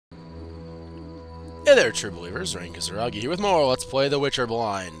Hey there, true believers. Rain Kazuragi here with more Let's Play The Witcher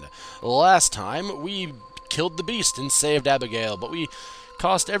Blind. Last time, we killed the beast and saved Abigail, but we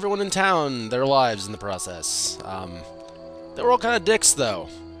cost everyone in town their lives in the process. They were all kind of dicks, though.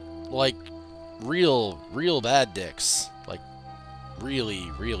 Like, real bad dicks. Like,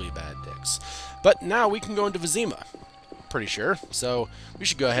 really bad dicks. But now we can go into Vizima. Pretty sure. So, we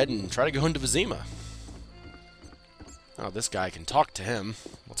should go ahead and try to go into Vizima. Oh, this guy can talk to him.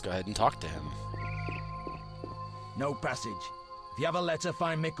 Let's go ahead and talk to him. No passage. If you have a letter,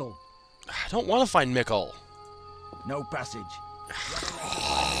 find Mickle. I don't want to find Mickle. No passage.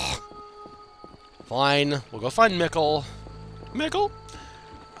 Fine, we'll go find Mickle. Mickle?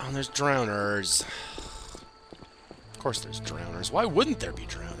 Oh, there's drowners. Of course there's drowners. Why wouldn't there be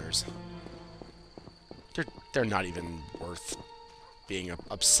drowners? They're not even worth being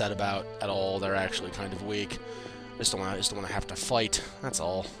upset about at all. They're actually kind of weak. I just don't want to have to fight. That's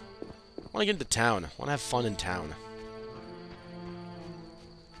all. I want to get into town. I want to have fun in town.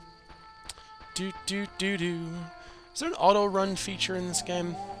 Is there an auto-run feature in this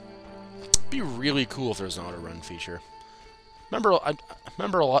game? It'd be really cool if there was an auto-run feature. I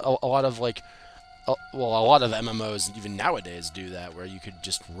remember a lot of like, a lot of MMOs even nowadays do that, where you could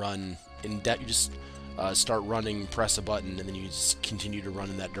just run in depth. You just start running, press a button, and then you just continue to run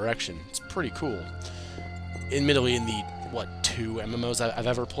in that direction. It's pretty cool. Admittedly, in the 2 MMOs I've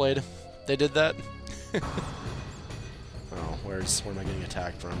ever played, they did that. Oh, where am I getting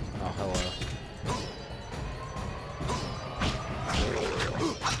attacked from? Oh, hello.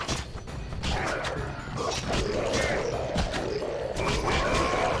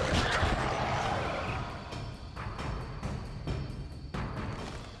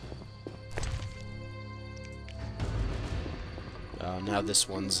 Oh, now this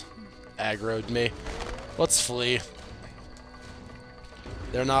one's aggroed me. Let's flee.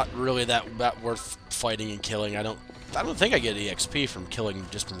 They're not really that worth fighting and killing. I don't think I get EXP from killing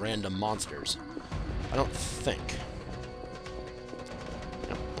just random monsters. I don't think.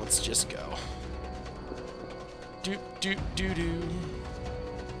 No, let's just go. Do.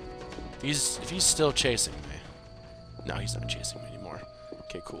 If he's still chasing me. No, he's not chasing me anymore.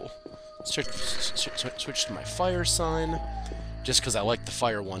 Okay, cool. Switch to my fire sign. Just because I like the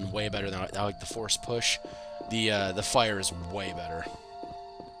fire one way better than I like the force push. The fire is way better.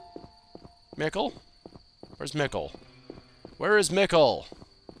 Mickle? Where's Mickle? Where is Mickle?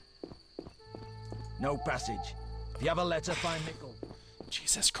 No passage. If you have a letter, find Mickle.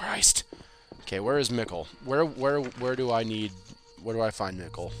 Jesus Christ. Okay, where is Mickle? Where do I find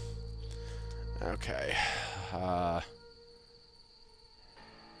Mickle? Okay.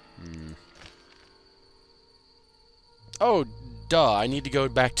 Oh, duh, I need to go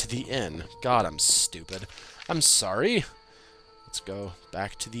back to the inn. God, I'm stupid. I'm sorry. Let's go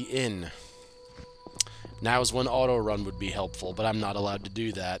back to the inn. Now is when auto-run would be helpful, but I'm not allowed to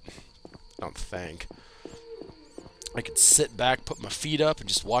do that. I don't think. I could sit back, put my feet up, and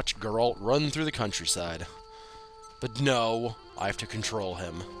just watch Geralt run through the countryside. But no, I have to control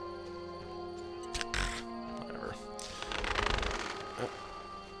him. Whatever.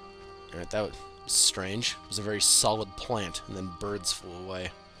 Alright, that was strange. It was a very solid plant, and then birds flew away.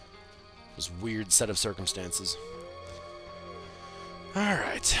 It was a weird set of circumstances.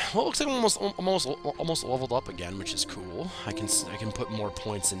 Alright, well, it looks like I'm almost leveled up again, which is cool. I can put more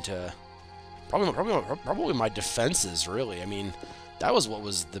points into probably my defenses, really. I mean, that was what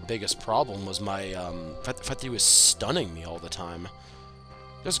was the biggest problem, was my the fact that he was stunning me all the time.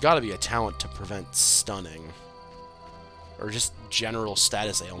 There's got to be a talent to prevent stunning, or just general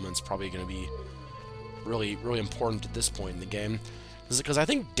status ailments. Probably going to be really important at this point in the game, because I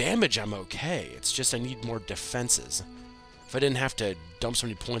think damage I'm okay. It's just I need more defenses. If I didn't have to dump so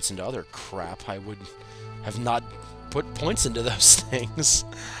many points into other crap, I would have not put points into those things.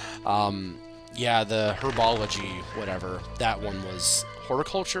 Yeah, the herbology, whatever, that one was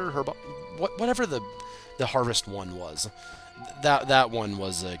horticulture, whatever the harvest one was. That one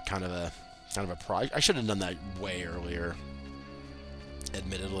was a kind of a I should have done that way earlier,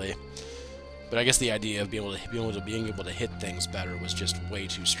 admittedly. But I guess the idea of being able to hit things better was just way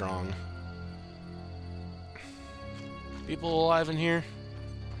too strong. People alive in here?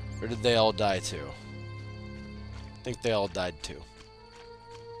 Or did they all die too? I think they all died too.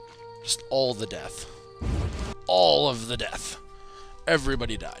 Just all the death. All of the death.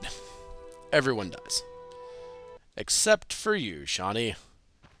 Everybody died. Everyone dies. Except for you, Shawnee.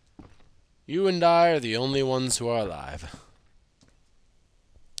 You and I are the only ones who are alive.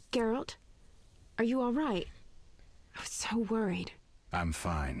 Geralt, are you all right? I was so worried. I'm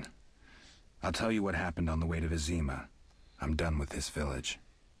fine. I'll tell you what happened on the way to Vizima. I'm done with this village.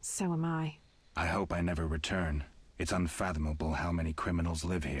 So am I. I hope I never return. It's unfathomable how many criminals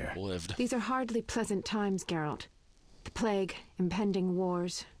live here. Lived. These are hardly pleasant times, Geralt. The plague, impending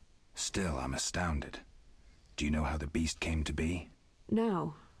wars. Still, I'm astounded. Do you know how the beast came to be?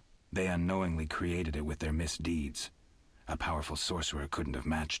 No. They unknowingly created it with their misdeeds. A powerful sorcerer couldn't have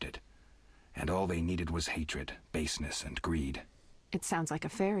matched it. And all they needed was hatred, baseness, and greed. It sounds like a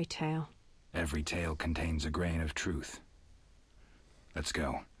fairy tale. Every tale contains a grain of truth. Let's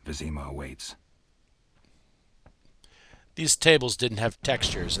go. Vizima awaits. These tables didn't have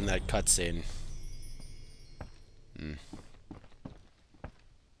textures in that cutscene.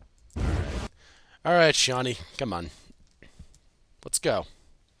 Alright, Shawnee. Come on. Let's go.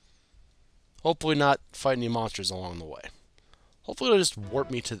 Hopefully not fight any monsters along the way. Hopefully it'll just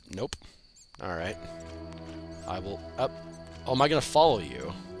warp me to... Nope. Alright. I will... Up. Oh, am I gonna follow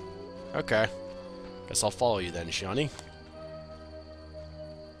you? Okay. Guess I'll follow you then, Shawnee.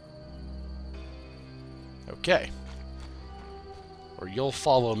 Okay. Or you'll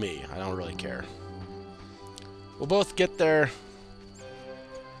follow me. I don't really care. We'll both get there.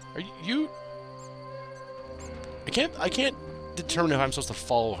 Are you... I can't determine if I'm supposed to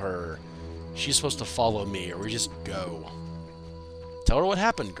follow her. She's supposed to follow me, or we just go. Tell her what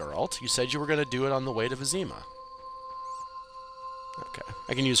happened, Geralt. You said you were going to do it on the way to Vizima. Okay.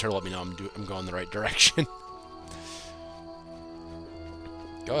 I can use her to let me know I'm going the right direction.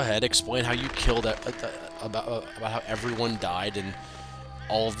 Go ahead, explain how you killed about how everyone died and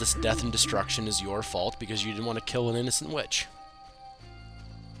all of this death and destruction is your fault because you didn't want to kill an innocent witch.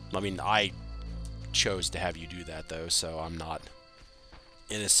 I mean, I chose to have you do that, though, so I'm not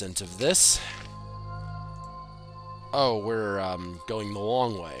innocent of this. Oh, we're going the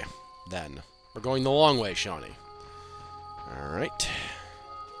long way, then. We're going the long way, Shawnee. Alright.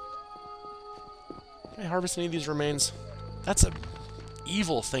 Can I harvest any of these remains? That's a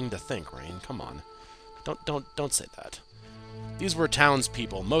evil thing to think, Rain. Come on. Don't say that. These were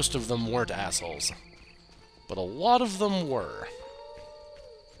townspeople. Most of them weren't assholes. But a lot of them were.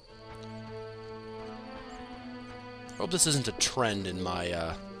 I hope this isn't a trend in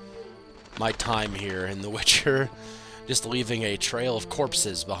my, my time here in The Witcher. Just leaving a trail of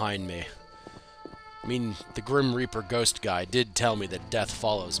corpses behind me. I mean, the Grim Reaper ghost guy did tell me that death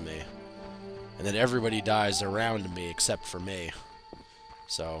follows me. And that everybody dies around me except for me.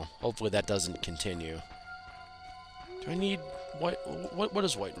 So, hopefully that doesn't continue. Do I need... What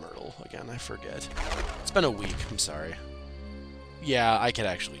is white myrtle again? I forget. It's been a week, I'm sorry. Yeah, I could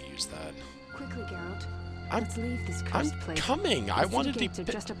actually use that. Quickly, Geralt. Let's leave this cursed place. I'm coming! I wanted to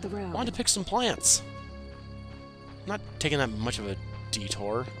just up the road. wanted to pick some plants. I'm not taking that much of a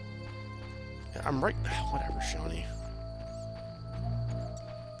detour. I'm right... Whatever, Shawnee.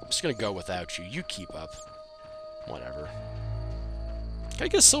 I'm just gonna go without you. You keep up. Whatever. Can I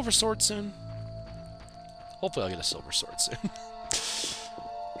get a silver sword soon? Hopefully I'll get a silver sword soon.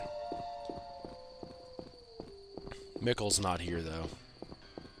 Mikkel's not here, though.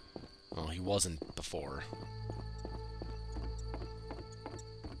 Well, he wasn't before.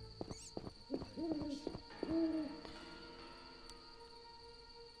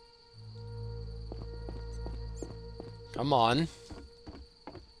 Come on.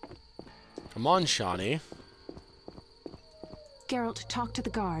 Come on, Shawnee. Geralt, talk to the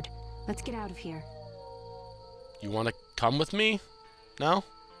guard. Let's get out of here. You want to come with me? No?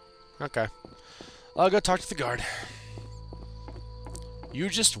 Okay. I'll go talk to the guard. You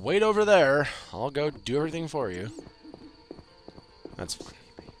just wait over there. I'll go do everything for you. That's fine.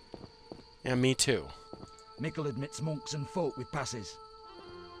 Yeah, me too. Mikkel admits monks and folk with passes.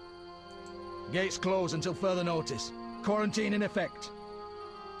 Gates closed until further notice. Quarantine in effect.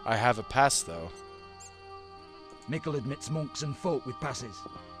 I have a pass, though. Mikkel admits monks and folk with passes.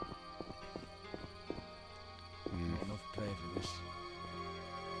 Enough play for this.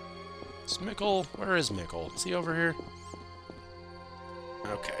 Is Mikkel? Where is Mikkel? Is he over here?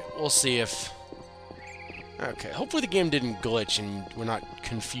 Okay, we'll see if... Okay, hopefully the game didn't glitch and we're not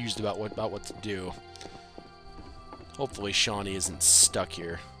confused about what to do. Hopefully Shawnee isn't stuck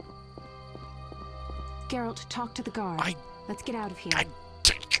here. Geralt, talk to the guard. Let's get out of here.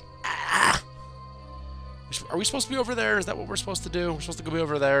 Are we supposed to be over there? Is that what we're supposed to do? We're supposed to go be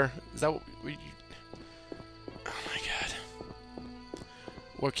over there? Is that what we... Oh my god.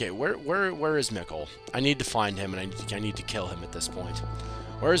 Okay, where is Mikkel? I need to find him, and I need to kill him at this point.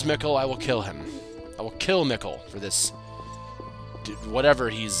 Where is Mikkel? I will kill him. I will kill Mikkel for this... whatever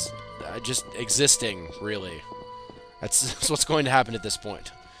he's... just existing, really. That's what's going to happen at this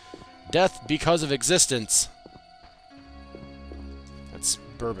point. Death because of existence. That's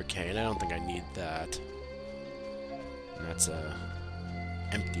Burbicane. I don't think I need that. And that's a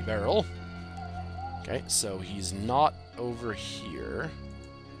empty barrel. Okay, so he's not over here.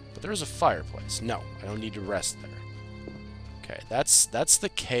 But there's a fireplace. No, I don't need to rest there. Okay, that's the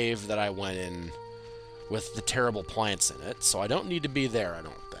cave that I went in with the terrible plants in it, so I don't need to be there, I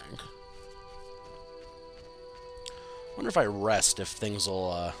don't think. Wonder if I rest if things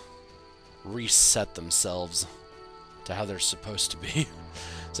will reset themselves to how they're supposed to be.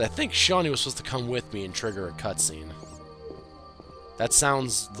 So I think Shawnee was supposed to come with me and trigger a cutscene. That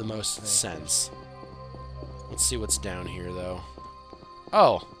sounds the most sense. Let's see what's down here, though.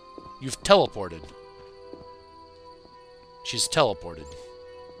 Oh, you've teleported. She's teleported.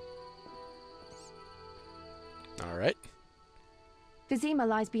 Alright. Vizima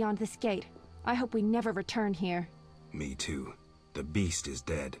lies beyond this gate. I hope we never return here. Me too. The beast is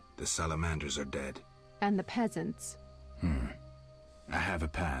dead. The salamanders are dead. And the peasants. I have a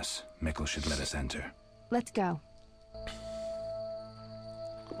pass. Mikkel should let us enter. Let's go.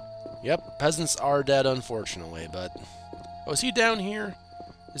 Yep, peasants are dead, unfortunately, but... Oh, is he down here?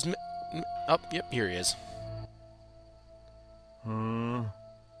 Oh, yep, here he is.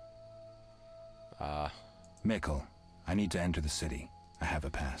 Mikkel, I need to enter the city. I have a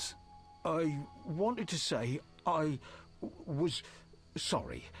pass. I wanted to say I was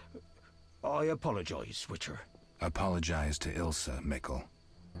sorry. I apologize, Witcher. Apologize to Ilsa, Mikkel.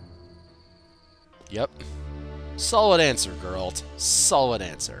 Yep. Solid answer, Geralt. Solid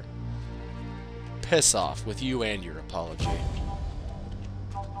answer. Piss off with you and your apology.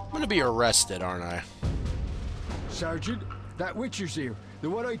 I'm gonna be arrested, aren't I? Sergeant, that Witcher's here. The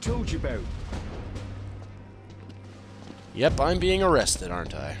one I told you about. Yep, I'm being arrested,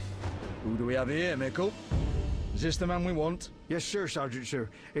 aren't I? Who do we have here, Mikkel? Is this the man we want? Yes, sir, Sergeant, sir.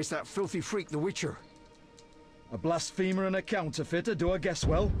 It's that filthy freak, the Witcher. A blasphemer and a counterfeiter, do I guess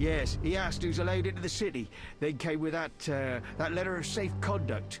well? Yes, he asked who's allowed into the city. Then came with that letter of safe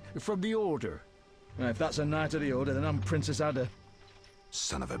conduct from the Order. If that's a knight of the Order, then I'm Princess Ada.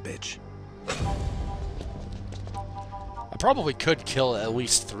 Son of a bitch. I probably could kill at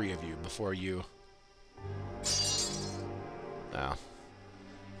least 3 of you before you... No.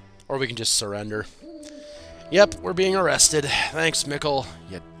 Or we can just surrender. Yep, we're being arrested. Thanks, Mikkel,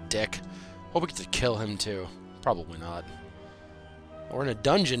 you dick. Hope we get to kill him, too. Probably not. We're in a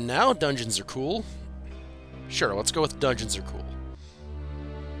dungeon now. Dungeons are cool. Sure, let's go with dungeons are cool.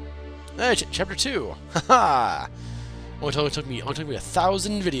 Hey, chapter 2. Haha! Only took me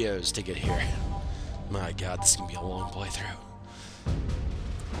 1,000 videos to get here. My god, this is gonna be a long playthrough.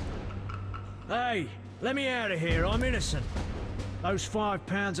 Hey, let me out of here. I'm innocent. Those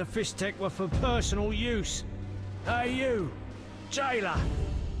 £5 of fish tech were for personal use. Hey, you, jailer,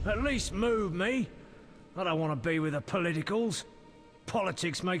 at least move me. I don't want to be with the politicals.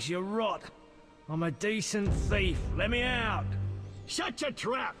 Politics makes you rot. I'm a decent thief. Let me out. Shut your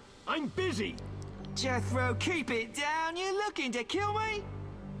trap! I'm busy! Jethro, keep it down. You're looking to kill me?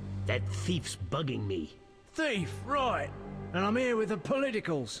 That thief's bugging me. Thief, right. And I'm here with the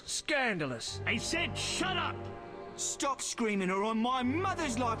politicals. Scandalous. I said shut up! Stop screaming or on my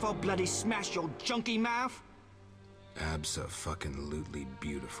mother's life I'll bloody smash your junky mouth. Abso-fucking-lutely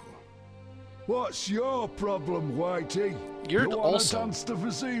beautiful. What's your problem, Whitey? You're you also... wanna dance to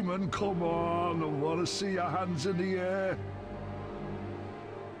Viziman? Come on, I wanna see your hands in the air.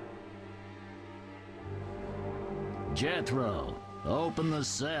 Jethro, open the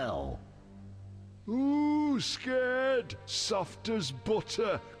cell. Ooh, scared? Soft as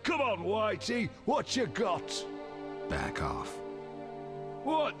butter. Come on, Whitey, what you got? Back off.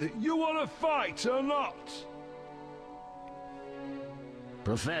 What, you wanna fight or not?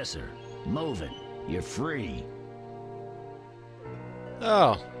 Professor, move it. You're free.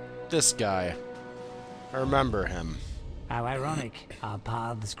 Oh, this guy. I remember him. How ironic. Our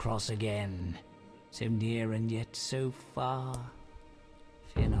paths cross again. So near and yet so far.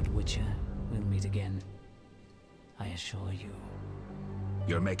 Fear not, Witcher. We'll meet again. I assure you.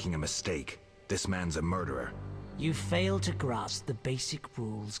 You're making a mistake. This man's a murderer. You fail to grasp the basic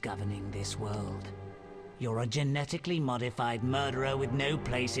rules governing this world. You're a genetically modified murderer with no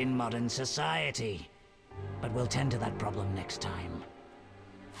place in modern society. But we'll tend to that problem next time.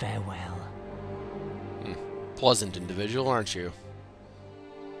 Farewell. Pleasant individual, aren't you?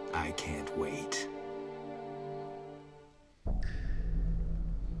 I can't wait.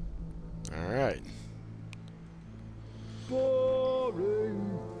 Alright.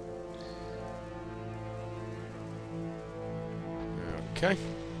 Boring. Okay.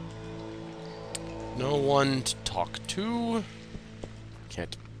 No one to talk to.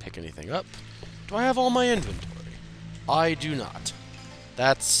 Can't pick anything up. Do I have all my inventory? I do not.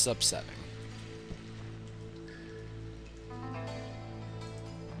 That's upsetting.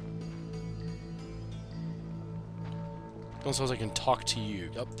 Don't suppose I can talk to you.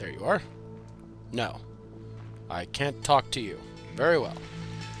 Oh, there you are. No. I can't talk to you. Very well.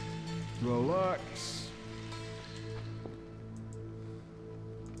 Relax.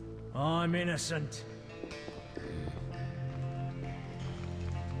 I'm innocent.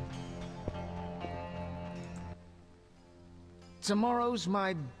 Tomorrow's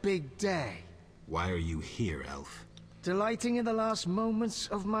my big day. Why are you here, Elf? Delighting in the last moments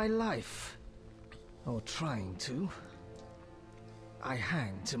of my life. Or trying to. I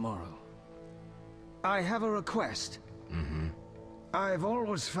hang tomorrow. I have a request. I've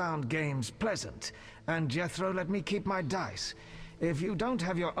always found games pleasant, and Jethro let me keep my dice. If you don't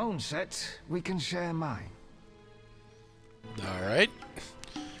have your own set, we can share mine. Alright.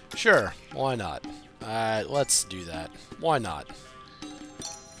 Sure, why not? Let's do that. Why not?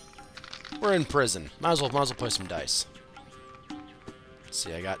 We're in prison. Might as well play some dice. Let's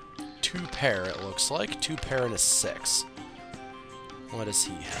see, I got 2 pair, it looks like. 2 pair and a 6. What does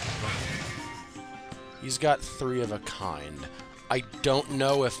he have? He's got 3 of a kind. I don't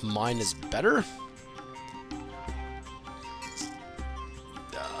know if mine is better.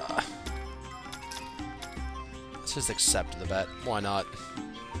 Let's just accept the bet. Why not?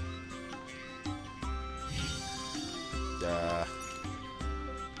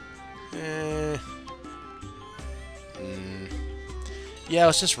 Yeah,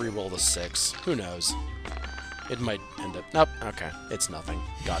 let's just re-roll the 6. Who knows? It might end up... Nope, okay. It's nothing.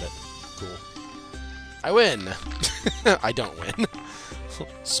 Got it. Cool. I win! I don't win.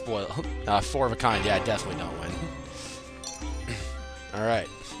 Spoil. 4 of a kind. Yeah, I definitely don't win. Alright.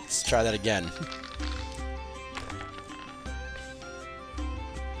 Let's try that again.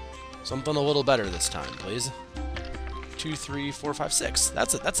 Something a little better this time, please. 2, 3, 4, 5, 6.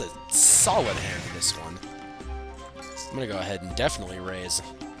 That's a solid hand, this one. I'm gonna go ahead and definitely raise.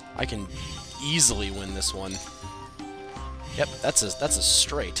 I can easily win this one. Yep, that's a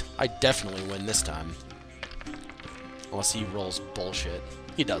straight. I definitely win this time. Unless he rolls bullshit.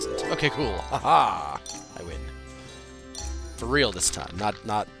 He doesn't. Okay, cool. Haha! I win. For real this time.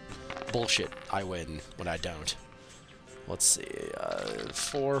 Not bullshit. I win when I don't. Let's see.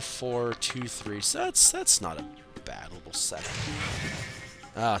 4, 4, 2, 3. So that's not a bad little set.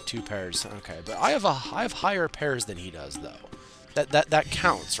 Ah, 2 pairs. Okay, but I have higher pairs than he does though. That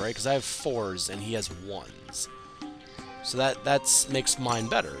counts, right? Because I have 4s and he has 1s. So that makes mine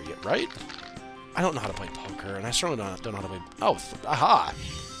better, right? I don't know how to play poker, and I certainly don't know how to play. Oh, aha!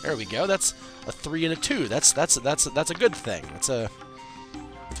 There we go. That's a 3 and a 2. That's a good thing. That's a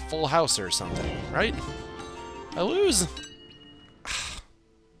full house or something, right? I lose.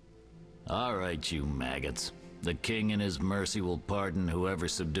 All right, you maggots. The king in his mercy will pardon whoever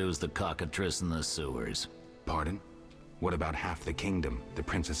subdues the cockatrice in the sewers. Pardon? What about half the kingdom, the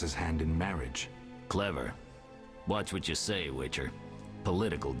princess's hand in marriage? Clever. Watch what you say, Witcher.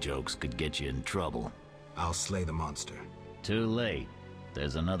 Political jokes could get you in trouble. I'll slay the monster. Too late.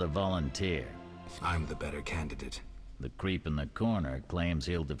 There's another volunteer. I'm the better candidate. The creep in the corner claims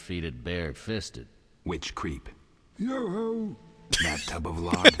he'll defeat it bare-fisted. Which creep? Yo-ho! That tub of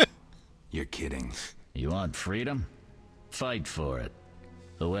lard? You're kidding. You want freedom? Fight for it.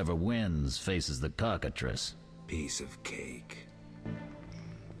 Whoever wins faces the cockatrice. Piece of cake.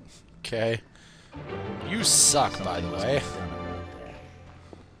 Okay. You suck, by the way.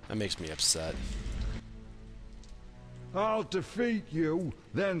 That makes me upset. I'll defeat you,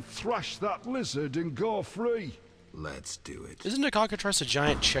 then thrash that lizard and go free. Let's do it. Isn't a cockatrice a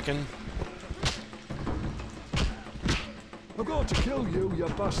giant chicken? I'm going to kill you, you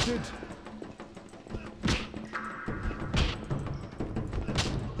bastard.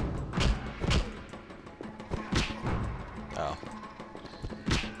 Oh.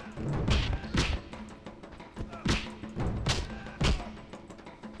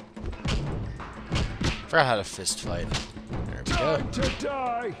 Forgot how to fist fight. There we go. Time to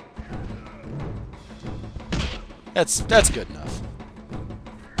die. That's good enough.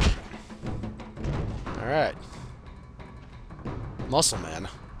 All right. Muscle Man.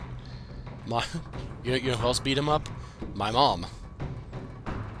 You know who else beat him up? My mom.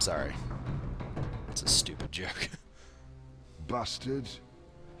 Sorry. It's a stupid joke. Bastard.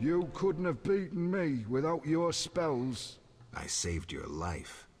 You couldn't have beaten me without your spells. I saved your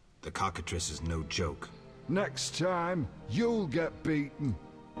life. The cockatrice is no joke. Next time, you'll get beaten.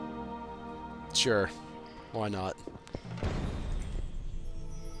 Sure. Why not?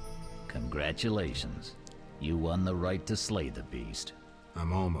 Congratulations. You won the right to slay the beast.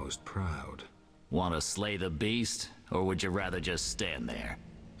 I'm almost proud. Want to slay the beast, or would you rather just stand there?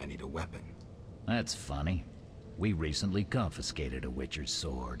 I need a weapon. That's funny. We recently confiscated a Witcher's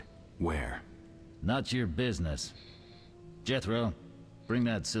sword. Where? Not your business. Jethro, bring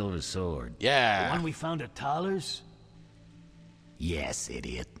that silver sword. Yeah. The one we found at Tyler's? Yes,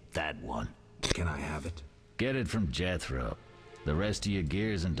 idiot. That one. Can I have it? Get it from Jethro. The rest of your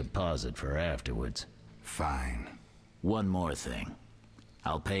gear's in deposit for afterwards. Fine. One more thing.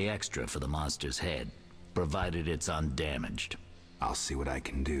 I'll pay extra for the monster's head, provided it's undamaged. I'll see what I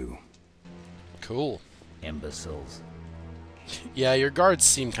can do. Cool. Imbeciles. Yeah, your guards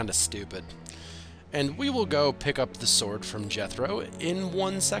seem kind of stupid. And we will go pick up the sword from Jethro in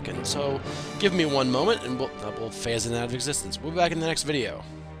 1 second. So give me 1 moment and we'll phase it out of existence. We'll be back in the next video.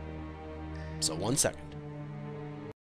 So 1 second.